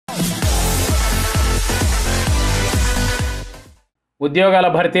ఉద్యోగాల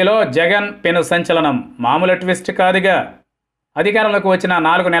భర్తీలో జగన్ పెను సంచలనం మామూలు ట్విస్ట్ కాదుగా. అధికారంలోకి వచ్చిన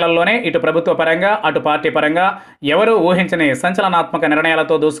 4 నెలల్లోనే ఇటు ప్రభుత్వ పరంగా అటు పార్టీ పరంగా ఎవరూ ఊహించని సంచలనాత్మక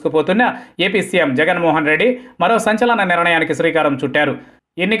నిర్ణయాలతో దూసుకుపోతున్న ఏపీ సీఎం జగన్మోహన్ రెడ్డి మరో సంచలన నిర్ణయానికి శ్రీకారం చుట్టారు.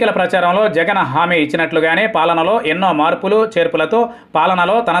 ఎన్నికల ప్రచారంలో జగన్ హామీ ఇచ్చినట్లుగానే పాలనలో ఎన్నో మార్పులు చేర్పులతో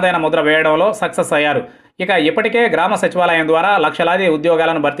పాలనలో తనదైన ముద్ర వేయడంలో సక్సెస్ అయ్యారు. ఇక ఇప్పటికే గ్రామ సచివాలయం ద్వారా లక్షలాది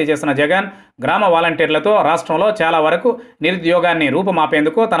ఉద్యోగాలను భర్తీ చేసిన జగన్ గ్రామ వాలంటీర్లతో రాష్ట్రంలో చాలా వరకు నిరుద్యోగాన్ని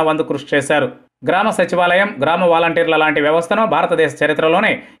రూపుమాపేందుకు తన వంతు కృషి చేశారు. గ్రామ సచివాలయం, గ్రామ వాలంటీర్ల లాంటి వ్యవస్థను భారతదేశ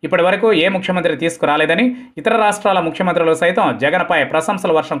చరిత్రలోనే ఇప్పటి వరకు ఏ ముఖ్యమంత్రి తీసుకురాలేదని ఇతర రాష్ట్రాల ముఖ్యమంత్రులు సైతం జగన్పై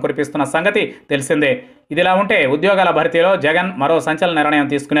ప్రశంసల వర్షం కురిపిస్తున్న సంగతి తెలిసిందే. ఇదిలా ఉంటే ఉద్యోగాల భర్తీలో జగన్ మరో సంచలన నిర్ణయం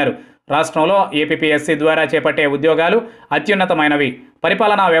తీసుకున్నారు. రాష్ట్రంలో ఏపీపీఎస్సీ ద్వారా చేపట్టే ఉద్యోగాలు అత్యున్నతమైనవి.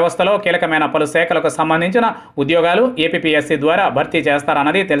 పరిపాలనా వ్యవస్థలో కీలకమైన పలు శాఖలకు సంబంధించిన ఉద్యోగాలు ఏపీపీఎస్సీ ద్వారా భర్తీ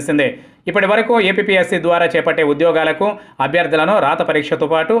చేస్తారన్నది తెలిసిందే. ఇప్పటి వరకు ఏపీపీఎస్సీ ద్వారా చేపట్టే ఉద్యోగాలకు అభ్యర్థులను రాత పరీక్షతో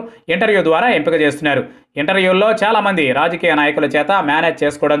పాటు ఇంటర్వ్యూ ద్వారా ఎంపిక చేస్తున్నారు. ఇంటర్వ్యూల్లో చాలామంది రాజకీయ నాయకుల చేత మేనేజ్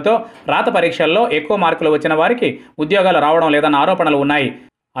చేసుకోవడంతో రాత పరీక్షల్లో ఎక్కువ మార్కులు వచ్చిన వారికి ఉద్యోగాలు రావడం లేదన్న ఆరోపణలు ఉన్నాయి.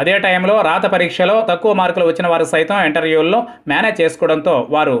 అదే టైంలో రాత పరీక్షలో తక్కువ మార్కులు వచ్చిన వారు సైతం ఇంటర్వ్యూల్లో మేనేజ్ చేసుకోవడంతో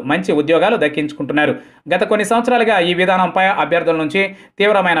వారు మంచి ఉద్యోగాలు దక్కించుకుంటున్నారు. గత కొన్ని సంవత్సరాలుగా ఈ విధానంపై అభ్యర్థుల నుంచి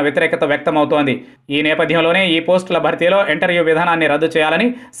తీవ్రమైన వ్యతిరేకత వ్యక్తమవుతోంది. ఈ నేపథ్యంలోనే ఈ పోస్టుల భర్తీలో ఇంటర్వ్యూ విధానాన్ని రద్దు చేయాలని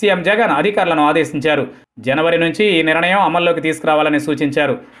సీఎం జగన్ అధికారులను ఆదేశించారు. జనవరి నుంచి ఈ నిర్ణయం అమల్లోకి తీసుకురావాలని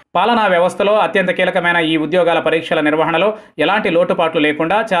సూచించారు. పాలనా వ్యవస్థలో అత్యంత కీలకమైన ఈ ఉద్యోగాల పరీక్షల నిర్వహణలో ఎలాంటి లోటుపాట్లు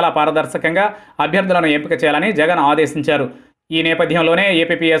లేకుండా చాలా పారదర్శకంగా అభ్యర్థులను ఎంపిక చేయాలని జగన్ ఆదేశించారు. ఈ నేపథ్యంలోనే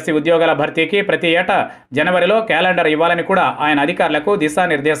ఏపీపీఎస్సీ ఉద్యోగాల భర్తీకి ప్రతి ఏటా జనవరిలో క్యాలెండర్ ఇవ్వాలని కూడా ఆయన అధికారులకు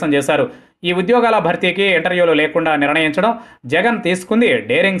దిశానిర్దేశం చేశారు. ఈ ఉద్యోగాల భర్తీకి ఇంటర్వ్యూలు లేకుండా నిర్ణయించడం జగన్ తీసుకుంది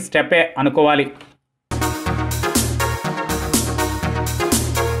డేరింగ్ స్టెప్పే అనుకోవాలి.